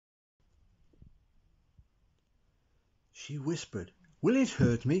She whispered, "Will it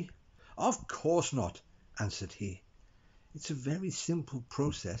hurt me?" "Of course not," answered he. "It's a very simple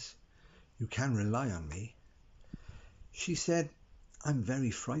process. You can rely on me." She said, "I'm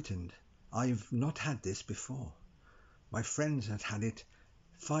very frightened. I've not had this before. My friends had it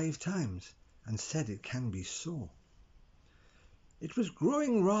 5 times and said it can be sore." It was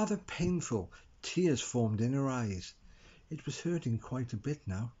growing rather painful. Tears formed in her eyes. It was hurting quite a bit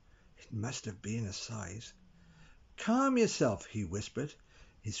now. It must have been a size. "Calm yourself," he whispered,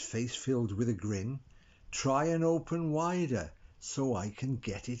 his face filled with a grin. "Try and open wider so I can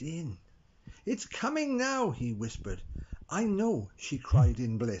get it in." "It's coming now," he whispered. "I know," she cried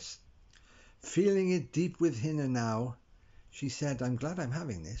in bliss. Feeling it deep within her now, she said, "I'm glad I'm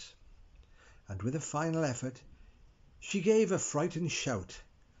having this." And with a final effort, she gave a frightened shout.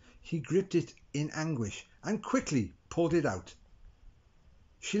 He gripped it in anguish and quickly pulled it out.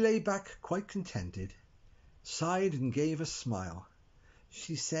 She lay back quite contented, sighed and gave a smile.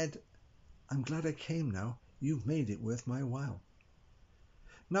 She said, "I'm glad I came now. You've made it worth my while."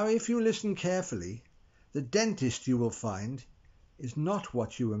 Now, if you listen carefully, the dentist you will find is not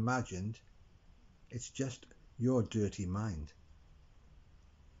what you imagined. It's just your dirty mind.